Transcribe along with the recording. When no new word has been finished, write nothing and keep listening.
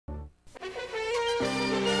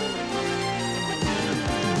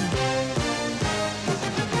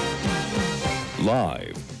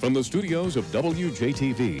Live from the studios of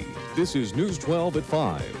WJTV, this is News 12 at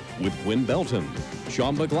 5 with Gwen Belton,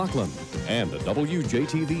 Sean McLaughlin, and the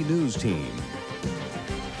WJTV News team.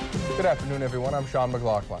 Good afternoon, everyone. I'm Sean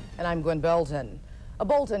McLaughlin. And I'm Gwen Belton. A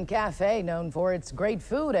Bolton cafe known for its great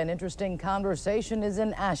food and interesting conversation is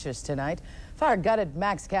in ashes tonight. Fire gutted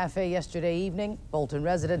Mac's Cafe yesterday evening. Bolton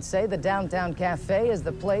residents say the downtown cafe is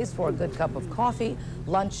the place for a good cup of coffee,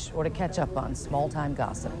 lunch, or to catch up on small-time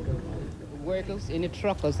gossip. Workers and the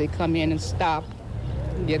truckers, they come in and stop,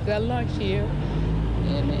 get their lunch here.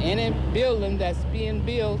 And any building that's being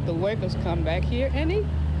built, the workers come back here and eat.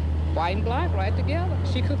 White and black right together.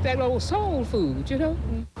 She cooked that old soul food, you know.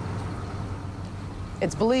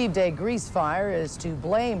 It's believed a grease fire is to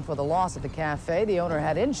blame for the loss of the cafe. The owner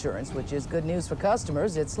had insurance, which is good news for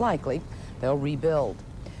customers. It's likely they'll rebuild.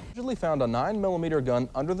 Allegedly found a 9mm gun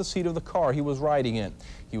under the seat of the car he was riding in.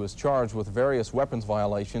 He was charged with various weapons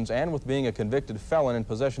violations and with being a convicted felon in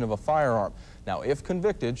possession of a firearm. Now, if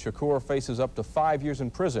convicted, Shakur faces up to 5 years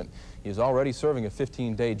in prison. He is already serving a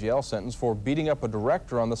 15-day jail sentence for beating up a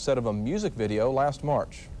director on the set of a music video last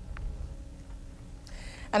March.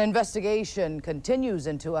 An investigation continues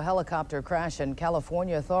into a helicopter crash in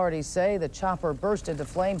California. Authorities say the chopper burst into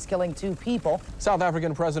flames, killing 2 people. South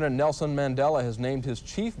African President Nelson Mandela has named his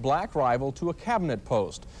chief black rival to a cabinet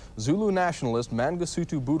post. Zulu nationalist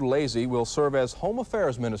Mangosuthu Buthelezi will serve as Home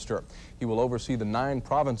Affairs Minister. He will oversee the 9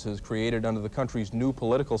 provinces created under the country's new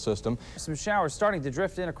political system. Some showers starting to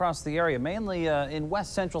drift in across the area, mainly in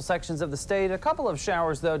west central sections of the state. A couple of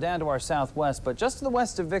showers, though, down to our southwest, but just to the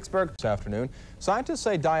west of Vicksburg. This afternoon, scientists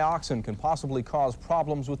say dioxin can possibly cause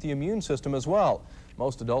problems with the immune system as well.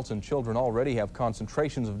 Most adults and children already have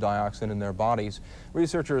concentrations of dioxin in their bodies.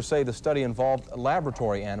 Researchers say the study involved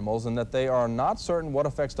laboratory animals and that they are not certain what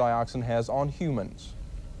effects dioxin has on humans.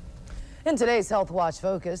 In today's Health Watch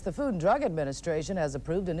Focus, the Food and Drug Administration has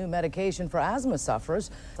approved a new medication for asthma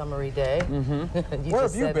sufferers. Summery day. Where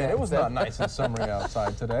have you been? It was not nice and summery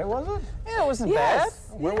outside today, was it? Yeah, it wasn't bad.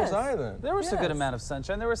 Where was I then? There was a good amount of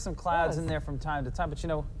sunshine. There were some clouds in there from time to time, but you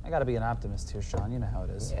know, I got to be an optimist here, Sean. You know how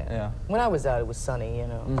it is. Yeah. When I was out, it was sunny, you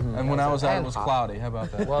know. And when I was out, it was cloudy. How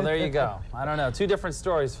about that? Well, there you go. I don't know. 2 different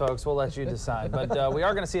stories, folks. We'll let you decide. But we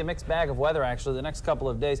are going to see a mixed bag of weather, actually, the next couple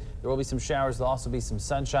of days. There will be some showers. There'll also be some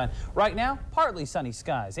sunshine. Right now, partly sunny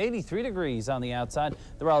skies. 83 degrees on the outside.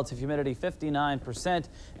 The relative humidity, 59%.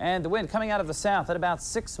 And the wind coming out of the south at about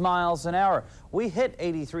 6 miles an hour. We hit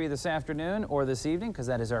 83 this afternoon or this evening because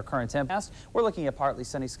that is our current temp. We're looking at partly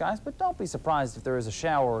sunny skies, but don't be surprised if there is a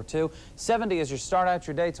shower or 2. 70 as you start out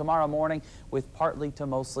your day tomorrow morning with partly to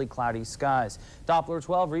mostly cloudy skies. Doppler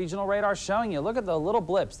 12 regional radar showing you. Look at the little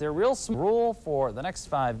blips. They're real small. Rule for the next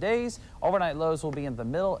 5 days. Overnight lows will be in the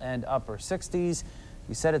middle and upper 60s.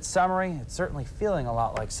 You said it's summery. It's certainly feeling a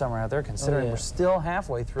lot like summer out there, considering we're still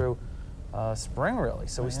halfway through spring, really.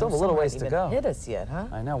 So we still have a little ways to go. Hit us yet, huh?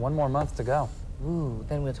 I know. 1 more month to go. Ooh,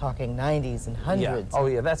 then we're talking 90s and hundreds. Yeah. Oh,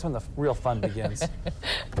 yeah, that's when the real fun begins.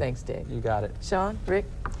 Thanks, Dave. You got it. Sean, Rick?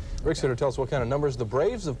 Rick's here to tell us what kind of numbers the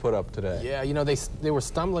Braves have put up today. Yeah, you know, they were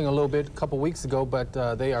stumbling a little bit a couple weeks ago, but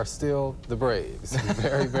they are still the Braves.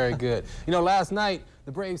 Very, very good. You know, last night,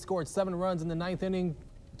 the Braves scored 7 runs in the 9th inning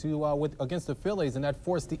against the Phillies, and that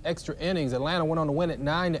forced the extra innings. Atlanta went on to win at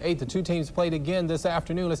 9-8. The 2 teams played again this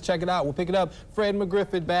afternoon. Let's check it out. We'll pick it up. Fred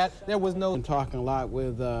McGriff at bat. There was no... I'm talking a lot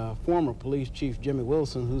with former police chief Jimmy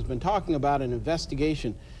Wilson, who's been talking about an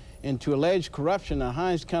investigation into alleged corruption at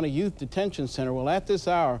Hinds County Youth Detention Center. Well, at this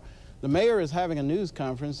hour, the mayor is having a news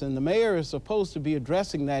conference, and the mayor is supposed to be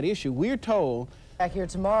addressing that issue. We're told... Back here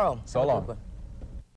tomorrow. So long.